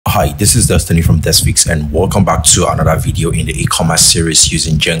Hi, this is Destiny from Desphixs and welcome back to another video in the e-commerce series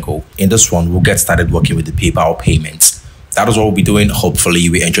using Django. In this one, we'll get started working with the PayPal payments. That is what we'll be doing. Hopefully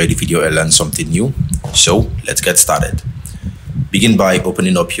you will enjoy the video and learn something new. So let's get started. Begin by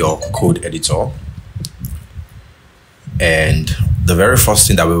opening up your code editor. And the very first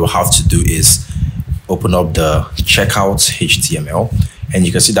thing that we will have to do is open up the checkout HTML. And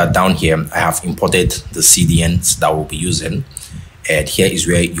you can see that down here, I have imported the CDNs that we'll be using. And here is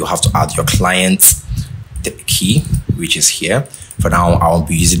where you have to add your client key, which is here. For now, I'll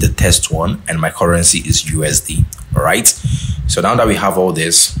be using the test one and my currency is USD. All right. So now that we have all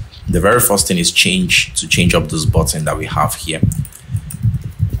this, the very first thing is change up this button that we have here.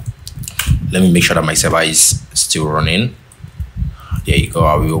 Let me make sure that my server is still running. There you go.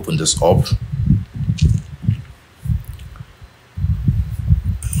 I will open this up.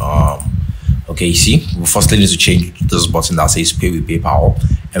 Okay, you see, we firstly need to change this button that says pay with PayPal,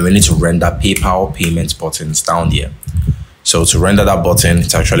 and we need to render PayPal payments buttons down here. So to render that button,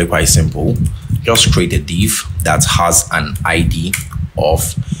 it's actually quite simple. Just create a div that has an ID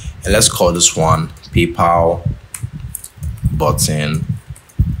of, and let's call this one PayPal button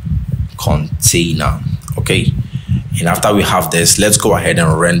container. Okay, and after we have this, let's go ahead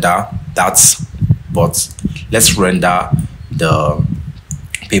and render that, but let's render the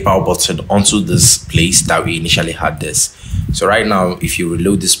PayPal button onto this place that we initially had this. So right now, if you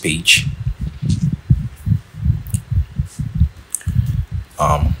reload this page,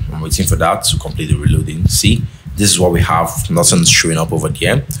 I'm waiting for that to complete the reloading. See, this is what we have. Nothing's showing up over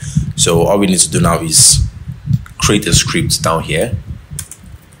there. So all we need to do now is create a script down here.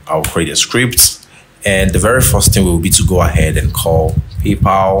 I'll create a script, and the very first thing will be to go ahead and call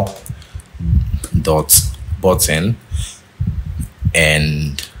PayPal.button,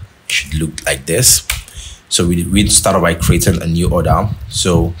 and it should look like this. So we start by creating a new order.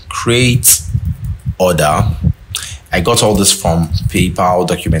 So create order. I got all this from PayPal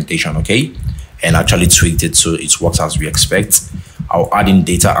documentation, okay, and actually tweaked it so it works as we expect. I'll add in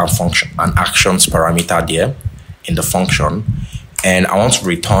data and function and actions parameter there in the function, and I want to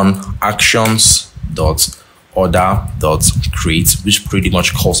return actions.order.create, which pretty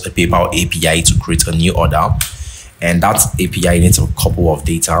much calls a PayPal API to create a new order. And that API needs a couple of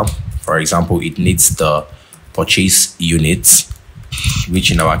data. For example, it needs the purchase units, which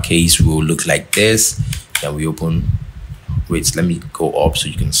in our case will look like this. Then we open, wait, let me go up so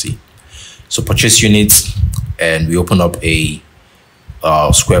you can see. So purchase units, and we open up a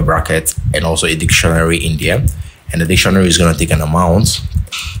square bracket and also a dictionary in there. And the dictionary is going to take an amount.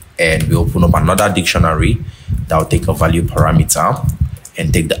 And we open up another dictionary that will take a value parameter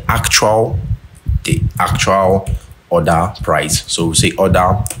and take the actual order price. So we say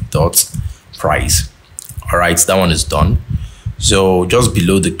order.price. All right, that one is done. So just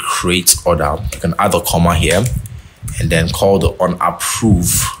below the create order, you can add a comma here and then call the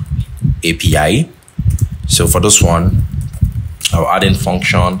onApprove API. So for this one, I'll add in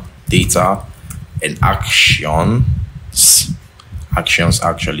function, data, and actions.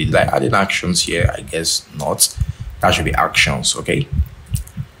 Actually, did I add in actions here? I guess not. That should be actions, okay?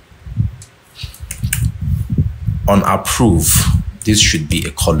 onApprove, this should be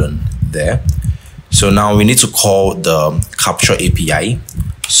a colon there. So now we need to call the capture API.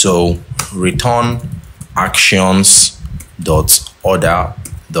 So return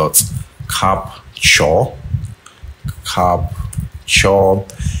actions.order.capture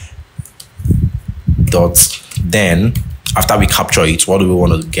then after we capture it, what do we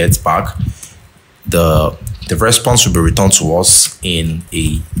want to get back? The response will be returned to us in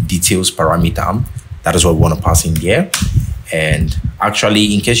a details parameter. That is what we want to pass in here. And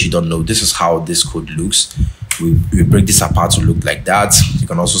actually, in case you don't know, this is how this code looks. We break this apart to look like that. You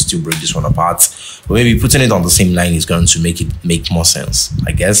can also still break this one apart, but maybe putting it on the same line is going to make more sense,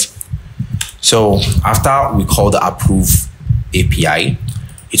 I guess. So after we call the approve API,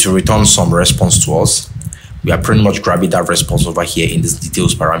 it will return some response to us. We are pretty much grabbing that response over here in this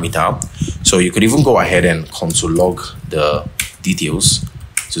details parameter. So you could even go ahead and console log the details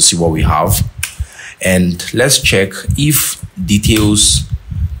to see what we have. And let's check if details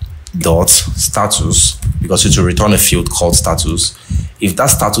dot status, because it will return a field called status. If that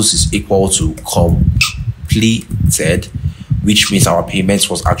status is equal to completed, which means our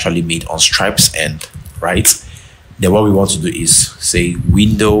payment was actually made on Stripe's end, right? Then what we want to do is say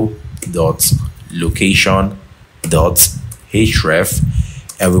window dot location dot href,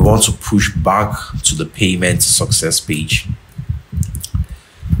 and we want to push back to the payment success page.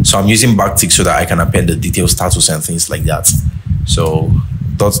 So I'm using backtick so that I can append the detail status and things like that. So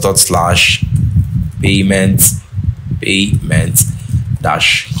 /payment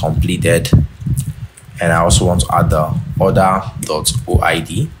dash completed, and I also want to add the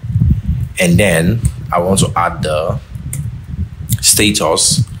order.oid, and then I want to add the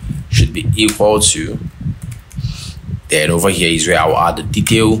status should be equal to, then over here is where I'll add the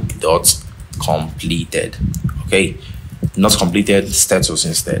detail.completed. Okay, not completed, status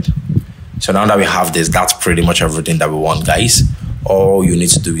instead. So now that we have this, that's pretty much everything that we want, guys. All you need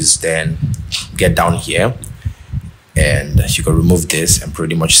to do is then get down here and you can remove this and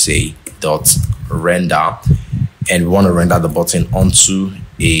pretty much say dot render, and we want to render the button onto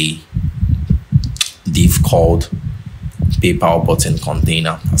a div called PayPal button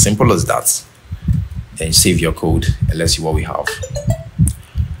container. As simple as that. Then save your code and let's see what we have.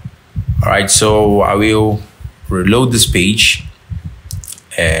 All right, so I will reload this page,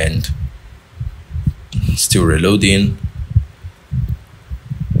 and still reloading.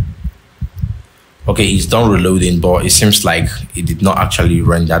 Okay, it's done reloading, but it seems like it did not actually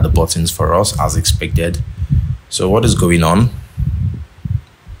render the buttons for us as expected. So what is going on?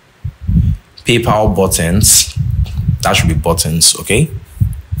 PayPal buttons, that should be buttons. Okay,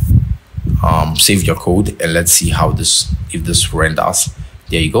 save your code and let's see how this, if this renders.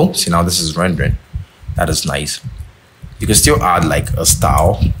 There you go. See, now this is rendering. That is nice. You can still add like a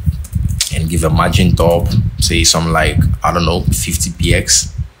style and give a margin top, say something like, I don't know,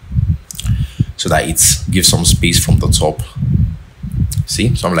 50px, so that it gives some space from the top.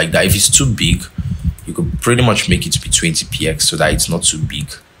 See, something like that. If it's too big, you could pretty much make it to be 20px so that it's not too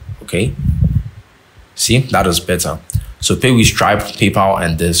big. Okay, see, that is better. So pay with Stripe, PayPal,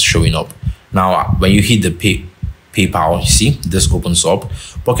 and this showing up. Now when you hit the PayPal, you see this opens up,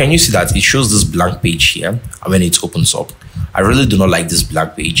 but can you see that it shows this blank page here when it opens up? I really do not like this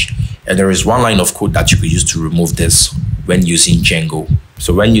blank page, and there is one line of code that you could use to remove this when using Django.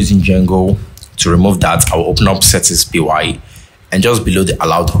 So when using Django, to remove that, I'll open up settings py, and just below the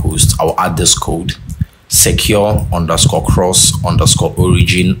allowed host, I'll add this code: secure underscore cross underscore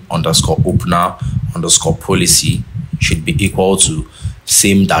origin underscore opener underscore policy should be equal to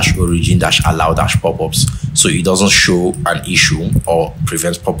same dash origin dash allow dash pop-ups, so it doesn't show an issue or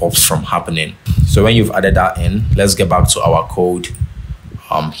prevents pop-ups from happening. So when you've added that in, let's get back to our code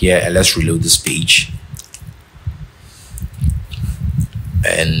here, and let's reload this page.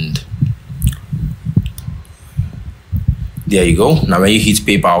 And there you go. Now when you hit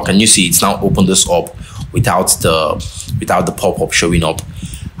PayPal, can you see it's now opened this up without the pop-up showing up?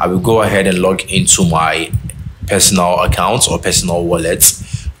 I will go ahead and log into my personal accounts or personal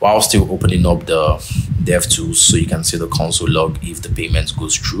wallets while still opening up the DevTools, so you can see the console log if the payment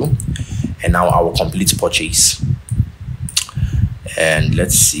goes through. And now I will complete purchase, and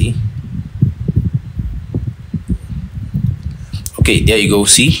let's see. Okay, there you go.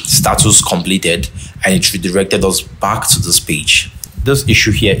 See, status completed, and it redirected us back to this page. This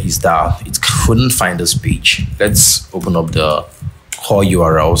issue here is that it couldn't find this page. Let's open up the core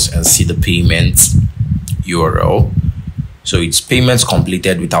URLs and see the payment URL. So it's payments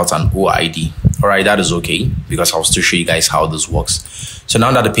completed without an OID. All right, that is okay, because I'll still show you guys how this works. So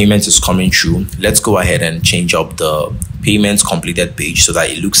now that the payment is coming through, let's go ahead and change up the payments completed page so that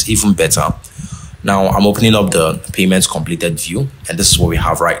it looks even better. Now I'm opening up the payments completed view, and this is what we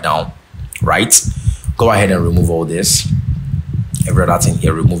have right now. Right, go ahead and remove all this, every other thing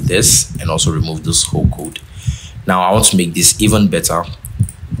here, remove this, and also remove this whole code. Now I want to make this even better.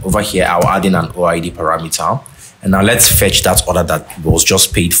 Over here, I'll add in an OID parameter, and now let's fetch that order that was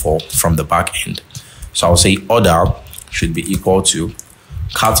just paid for from the back end. So I'll say order should be equal to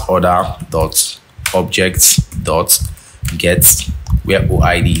cat order dot objects dot get, where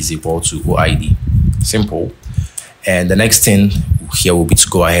OID is equal to OID. Simple. And the next thing here will be to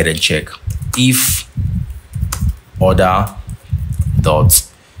go ahead and check if order dot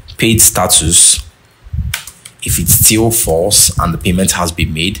paid status, if it's still false and the payment has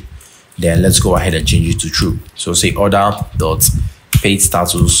been made, then let's go ahead and change it to true. So say order dot paid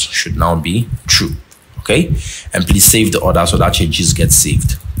status should now be true. Okay, and please save the order so that changes get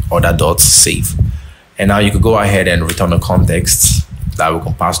saved. Order dot save. And now you could go ahead and return a context that we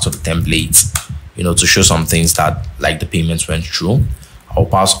can pass to the template, you know, to show some things that like the payments went through. I'll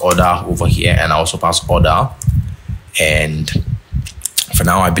pass order over here, and I also pass order. And for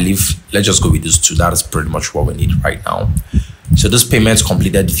now, I believe let's just go with these two. That is pretty much what we need right now. So this payments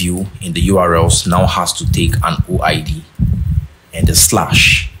completed view in the URLs now has to take an OID and a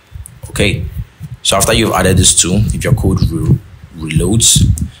slash. Okay, so after you've added these two, if your code reloads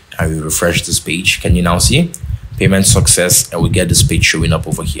and we refresh this page, can you now see payment success, and we get this page showing up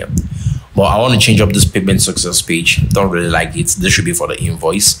over here? But I want to change up this payment success page. Don't really like it. This should be for the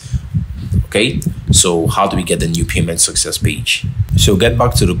invoice. Okay, so how do we get the new payment success page? So get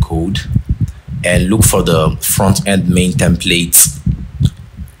back to the code and look for the front end main template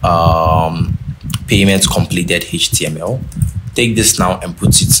payments completed HTML. Take this now and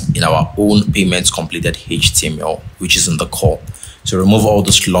put it in our own payments completed HTML, which is in the core. So remove all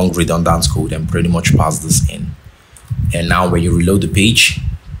this long redundant code and pretty much pass this in. And now when you reload the page,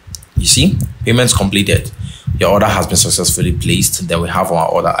 you see payments completed. Your order has been successfully placed. Then we have our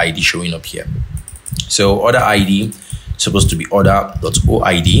order ID showing up here. So order ID is supposed to be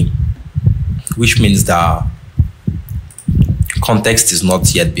order.oid, which means that context is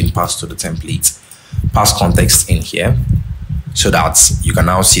not yet been passed to the template. Pass context in here so that you can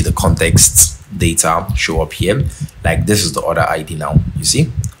now see the context data show up here. Like this is the order ID now. You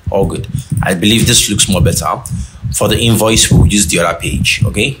see, all good. I believe this looks more better. For the invoice, we'll use the other page.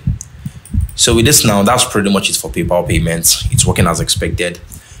 Okay. So with this now, that's pretty much it for PayPal payments. It's working as expected.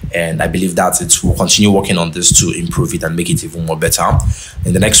 And I believe that we'll continue working on this to improve it and make it even more better.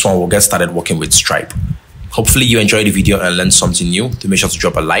 In the next one, we'll get started working with Stripe. Hopefully you enjoyed the video and learned something new. Do make sure to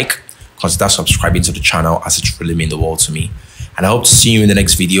drop a like, consider subscribing to the channel as it really means the world to me. And I hope to see you in the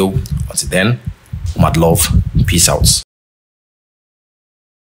next video. Until then, mad love, peace out.